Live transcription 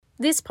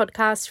This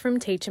podcast from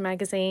Teacher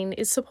Magazine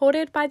is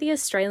supported by the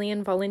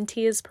Australian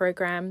Volunteers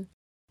Program.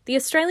 The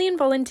Australian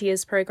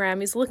Volunteers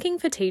Program is looking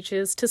for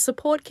teachers to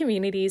support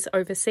communities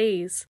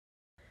overseas.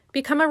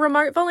 Become a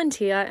remote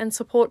volunteer and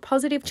support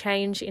positive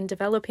change in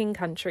developing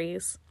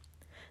countries.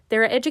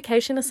 There are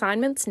education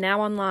assignments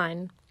now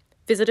online.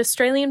 Visit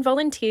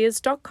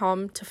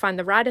australianvolunteers.com to find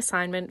the right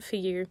assignment for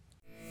you.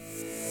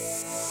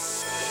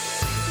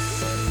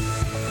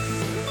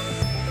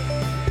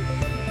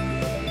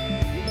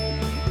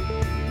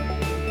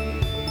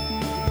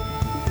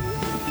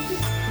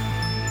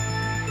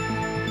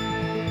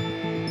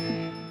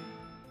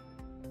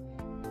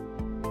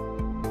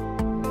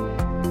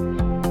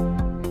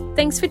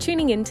 Thanks for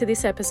tuning in to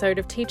this episode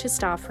of Teacher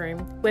Staff Room,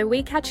 where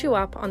we catch you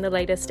up on the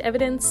latest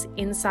evidence,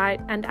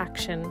 insight, and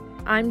action.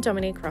 I'm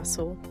Dominique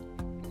Russell.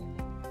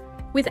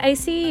 With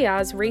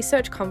ACER's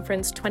Research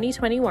Conference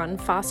 2021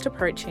 fast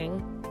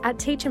approaching, at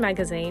Teacher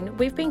Magazine,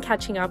 we've been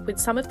catching up with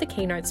some of the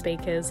keynote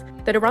speakers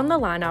that are on the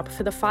lineup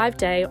for the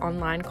 5-day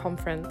online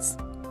conference.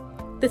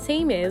 The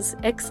theme is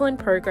Excellent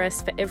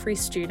Progress for Every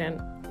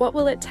Student. What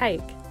will it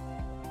take?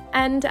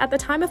 And at the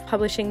time of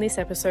publishing this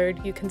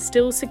episode, you can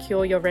still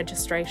secure your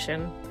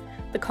registration.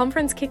 The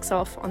conference kicks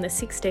off on the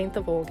 16th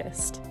of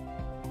August.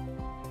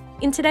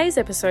 In today's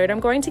episode, I'm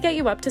going to get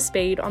you up to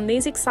speed on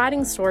these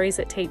exciting stories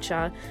at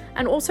Teacher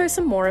and also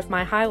some more of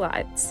my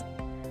highlights.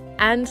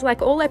 And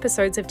like all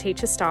episodes of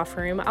Teacher Staff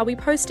Room, I'll be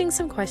posting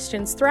some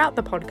questions throughout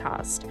the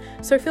podcast,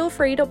 so feel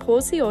free to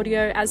pause the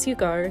audio as you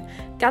go,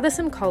 gather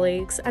some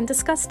colleagues, and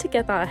discuss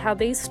together how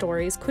these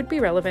stories could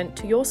be relevant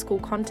to your school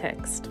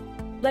context.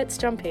 Let's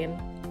jump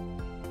in.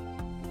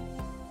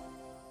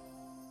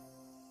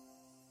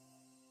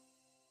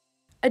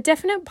 A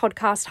definite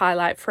podcast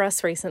highlight for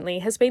us recently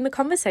has been the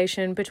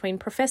conversation between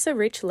Professor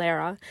Rich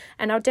Lehrer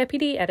and our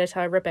Deputy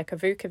Editor Rebecca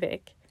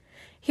Vukovic.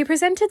 He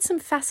presented some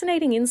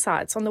fascinating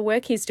insights on the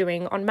work he's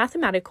doing on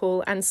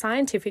mathematical and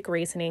scientific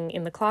reasoning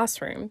in the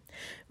classroom,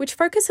 which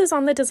focuses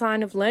on the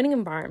design of learning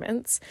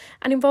environments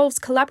and involves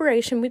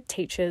collaboration with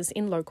teachers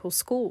in local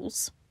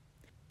schools.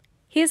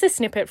 Here's a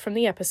snippet from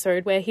the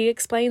episode where he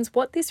explains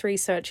what this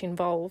research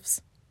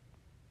involves.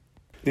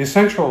 The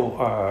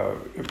essential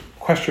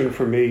question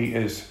for me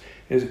is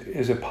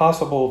it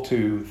possible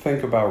to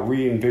think about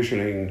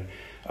re-envisioning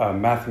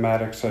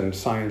mathematics and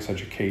science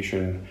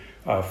education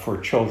for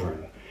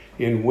children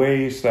in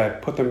ways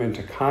that put them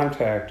into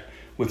contact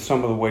with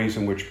some of the ways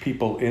in which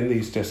people in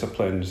these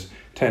disciplines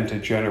tend to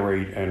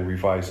generate and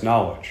revise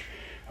knowledge?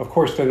 Of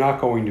course, they're not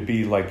going to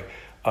be like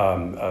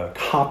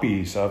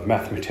copies of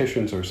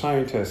mathematicians or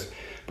scientists,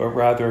 but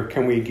rather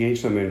can we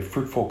engage them in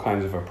fruitful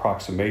kinds of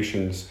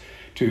approximations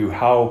to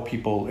how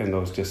people in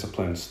those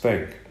disciplines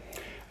think?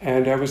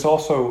 And I was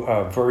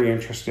also very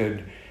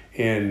interested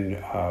in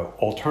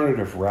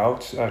alternative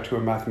routes to a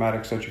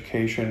mathematics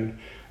education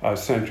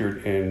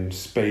centered in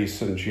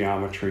space and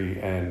geometry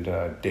and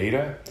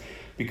data,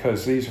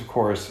 because these, of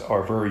course,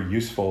 are very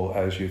useful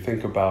as you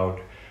think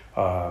about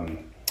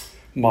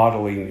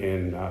modeling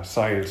in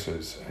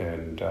sciences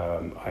and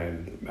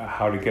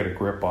how to get a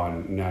grip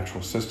on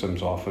natural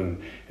systems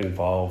often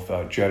involve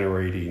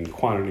generating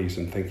quantities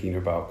and thinking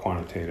about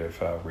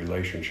quantitative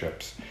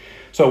relationships.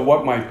 So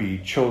what might be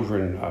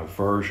children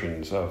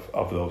versions of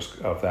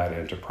that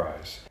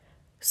enterprise?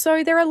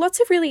 So there are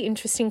lots of really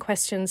interesting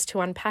questions to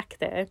unpack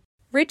there.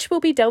 Rich will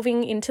be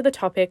delving into the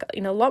topic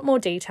in a lot more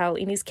detail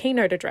in his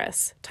keynote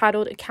address,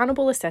 titled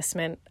Accountable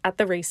Assessment, at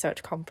the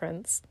research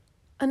conference.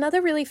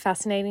 Another really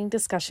fascinating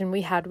discussion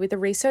we had with a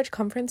research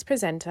conference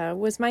presenter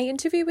was my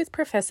interview with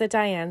Professor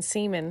Diane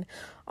Seaman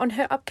on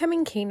her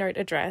upcoming keynote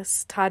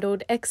address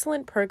titled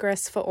Excellent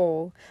Progress for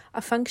All,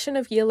 a Function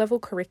of Year-Level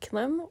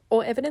Curriculum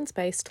or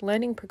Evidence-Based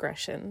Learning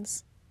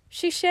Progressions.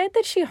 She shared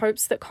that she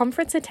hopes that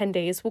conference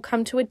attendees will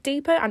come to a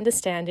deeper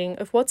understanding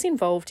of what's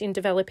involved in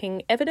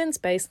developing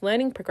evidence-based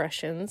learning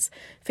progressions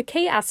for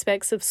key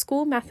aspects of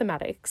school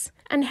mathematics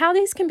and how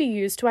these can be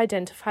used to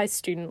identify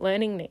student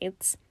learning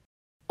needs.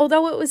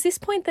 Although it was this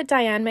point that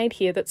Diane made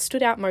here that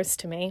stood out most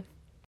to me.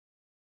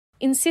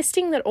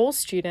 Insisting that all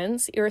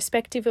students,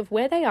 irrespective of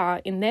where they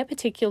are in their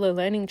particular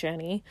learning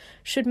journey,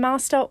 should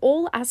master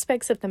all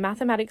aspects of the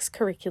mathematics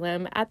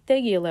curriculum at their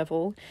year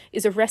level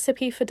is a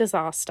recipe for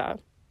disaster.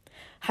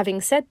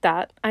 Having said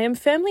that, I am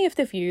firmly of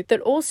the view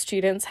that all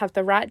students have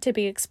the right to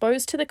be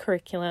exposed to the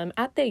curriculum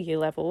at their year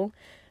level,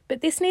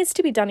 but this needs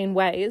to be done in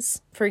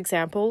ways, for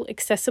example,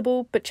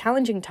 accessible but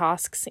challenging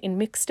tasks in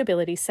mixed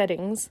ability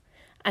settings,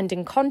 and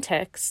in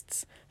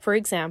contexts, for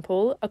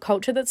example, a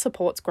culture that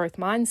supports growth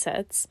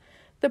mindsets,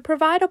 that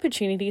provide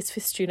opportunities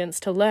for students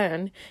to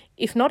learn,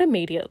 if not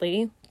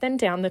immediately, then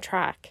down the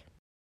track.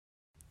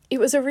 It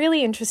was a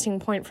really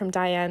interesting point from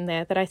Diane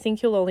there that I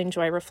think you'll all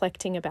enjoy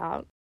reflecting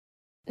about.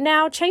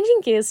 Now,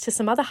 changing gears to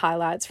some other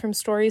highlights from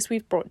stories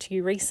we've brought to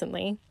you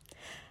recently.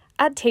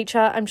 At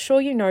Teacher, I'm sure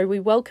you know we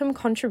welcome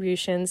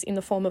contributions in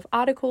the form of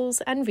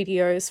articles and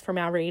videos from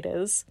our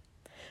readers.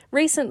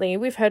 Recently,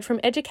 we've heard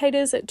from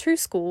educators at 2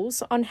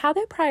 schools on how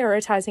they're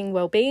prioritising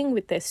wellbeing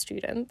with their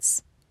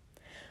students.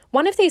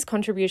 One of these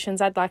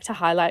contributions I'd like to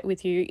highlight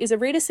with you is a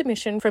reader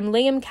submission from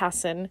Liam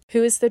Casson,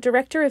 who is the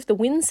director of the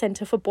Wynne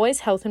Centre for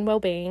Boys' Health and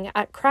Wellbeing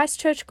at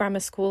Christchurch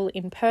Grammar School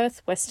in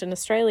Perth, Western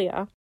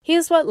Australia.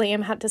 Here's what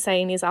Liam had to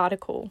say in his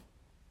article.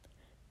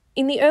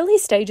 In the early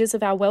stages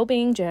of our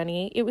wellbeing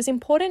journey, it was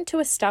important to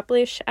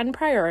establish and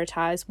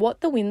prioritise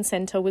what the Wynne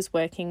Centre was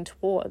working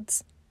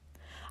towards.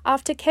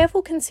 After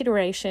careful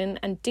consideration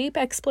and deep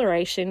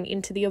exploration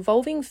into the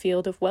evolving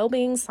field of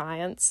wellbeing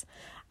science,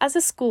 as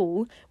a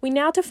school, we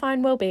now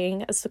define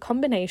wellbeing as the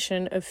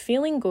combination of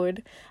feeling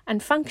good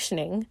and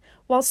functioning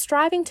while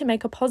striving to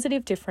make a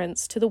positive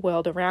difference to the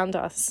world around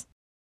us.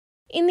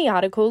 In the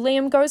article,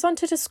 Liam goes on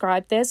to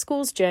describe their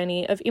school's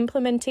journey of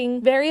implementing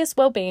various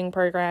wellbeing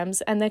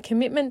programs and their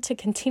commitment to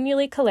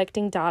continually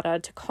collecting data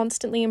to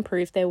constantly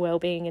improve their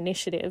wellbeing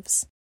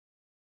initiatives.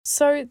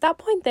 So that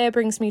point there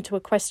brings me to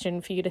a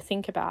question for you to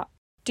think about.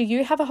 Do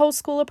you have a whole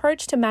school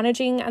approach to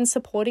managing and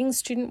supporting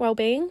student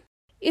wellbeing?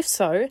 If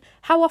so,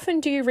 how often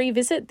do you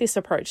revisit this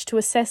approach to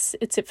assess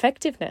its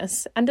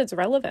effectiveness and its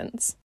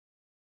relevance?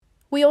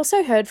 We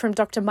also heard from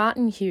Dr.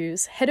 Martin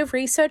Hughes, Head of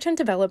Research and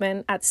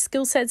Development at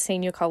Skillset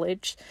Senior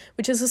College,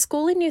 which is a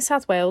school in New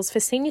South Wales for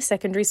senior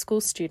secondary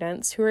school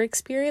students who are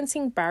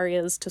experiencing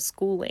barriers to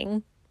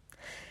schooling.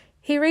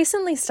 He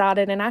recently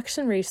started an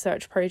action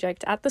research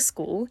project at the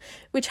school,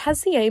 which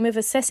has the aim of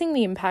assessing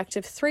the impact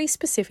of 3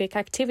 specific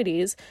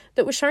activities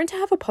that were shown to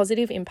have a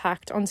positive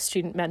impact on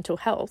student mental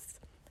health: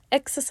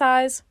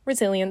 exercise,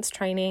 resilience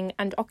training,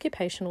 and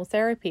occupational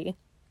therapy.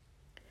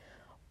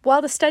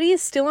 While the study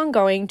is still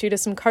ongoing due to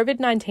some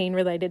COVID-19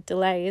 related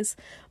delays,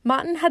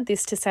 Martin had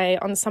this to say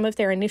on some of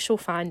their initial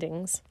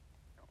findings.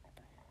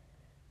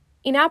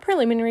 In our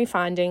preliminary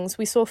findings,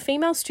 we saw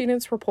female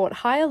students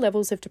report higher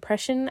levels of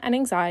depression and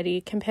anxiety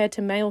compared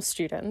to male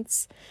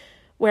students,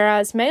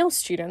 whereas male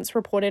students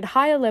reported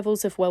higher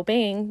levels of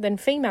well-being than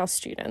female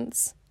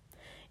students.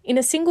 In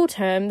a single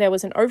term, there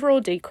was an overall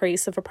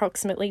decrease of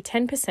approximately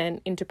 10%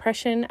 in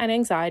depression and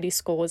anxiety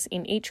scores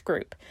in each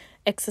group: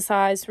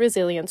 exercise,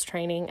 resilience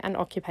training, and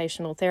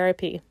occupational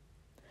therapy.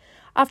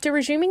 After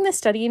resuming the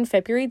study in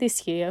February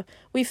this year,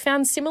 we've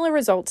found similar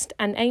results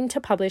and aim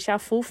to publish our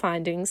full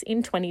findings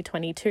in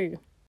 2022.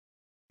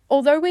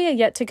 Although we are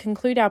yet to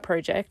conclude our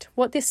project,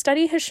 what this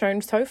study has shown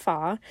so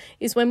far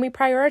is when we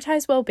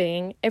prioritise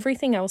well-being,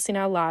 everything else in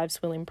our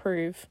lives will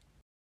improve.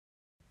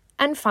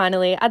 And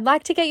finally, I'd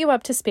like to get you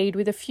up to speed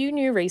with a few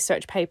new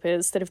research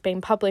papers that have been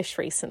published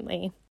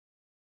recently.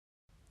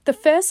 The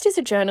first is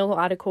a journal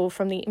article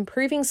from the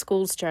Improving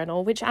Schools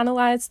Journal, which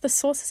analysed the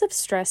sources of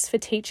stress for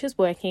teachers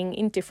working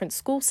in different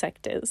school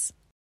sectors.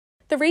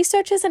 The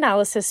researchers'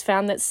 analysis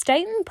found that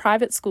state and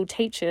private school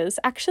teachers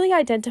actually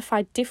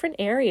identified different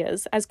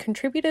areas as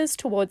contributors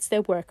towards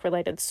their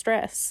work-related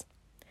stress.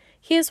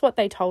 Here's what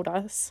they told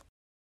us.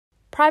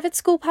 Private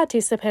school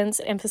participants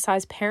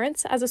emphasise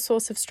parents as a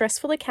source of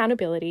stressful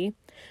accountability,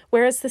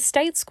 whereas the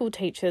state school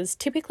teachers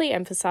typically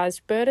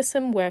emphasised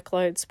burdensome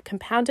workloads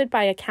compounded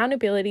by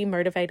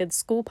accountability-motivated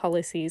school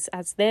policies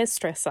as their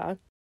stressor.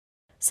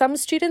 Some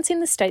students in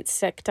the state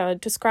sector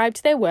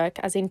described their work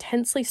as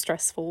intensely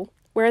stressful,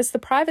 whereas the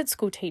private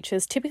school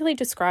teachers typically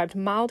described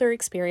milder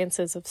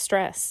experiences of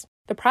stress.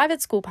 The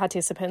private school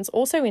participants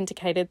also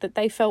indicated that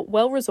they felt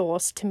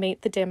well-resourced to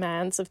meet the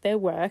demands of their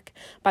work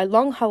by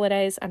long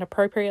holidays and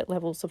appropriate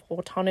levels of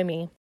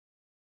autonomy.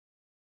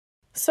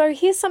 So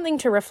here's something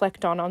to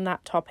reflect on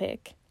that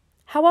topic.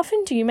 How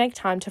often do you make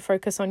time to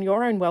focus on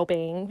your own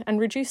well-being and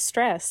reduce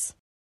stress?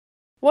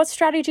 What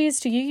strategies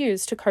do you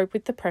use to cope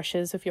with the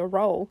pressures of your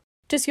role?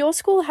 Does your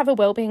school have a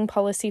well-being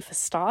policy for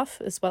staff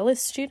as well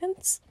as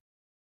students?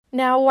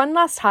 Now, one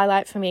last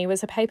highlight for me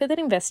was a paper that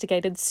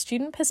investigated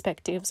student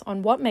perspectives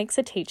on what makes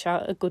a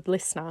teacher a good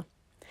listener.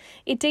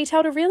 It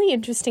detailed a really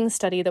interesting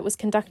study that was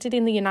conducted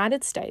in the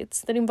United States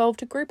that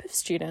involved a group of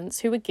students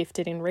who were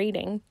gifted in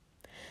reading.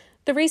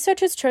 The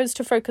researchers chose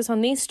to focus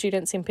on these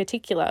students in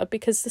particular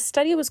because the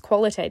study was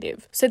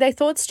qualitative, so they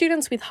thought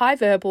students with high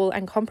verbal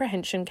and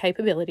comprehension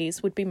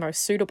capabilities would be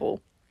most suitable.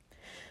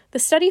 The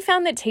study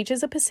found that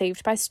teachers are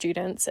perceived by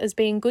students as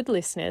being good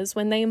listeners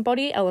when they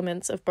embody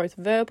elements of both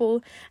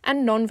verbal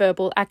and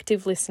non-verbal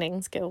active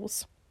listening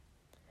skills.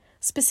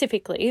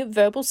 Specifically,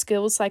 verbal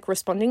skills like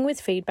responding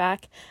with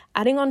feedback,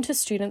 adding on to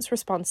students'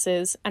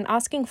 responses, and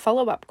asking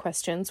follow-up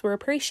questions were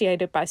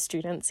appreciated by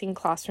students in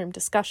classroom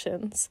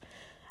discussions,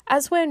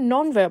 as were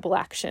non-verbal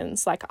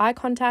actions like eye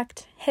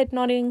contact, head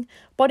nodding,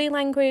 body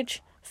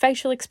language,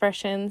 facial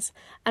expressions,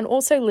 and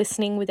also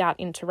listening without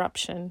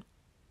interruption.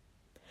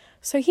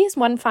 So here's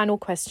one final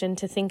question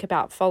to think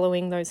about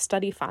following those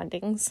study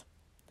findings.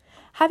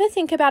 Have a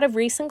think about a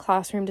recent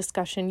classroom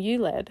discussion you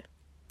led.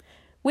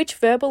 Which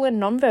verbal and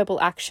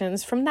non-verbal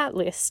actions from that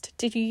list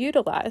did you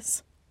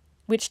utilise?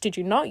 Which did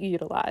you not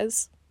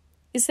utilise?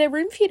 Is there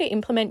room for you to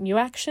implement new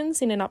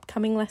actions in an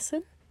upcoming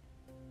lesson?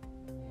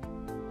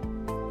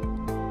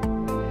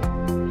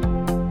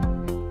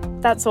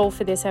 That's all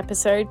for this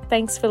episode.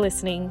 Thanks for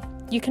listening.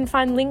 You can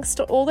find links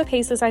to all the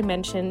pieces I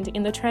mentioned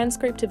in the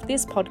transcript of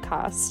this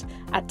podcast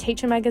at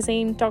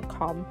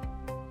teachermagazine.com.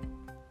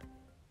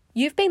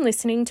 You've been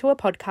listening to a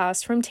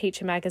podcast from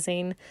Teacher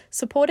Magazine,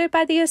 supported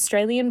by the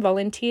Australian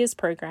Volunteers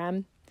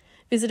Program.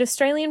 Visit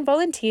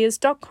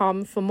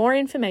australianvolunteers.com for more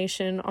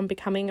information on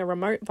becoming a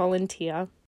remote volunteer.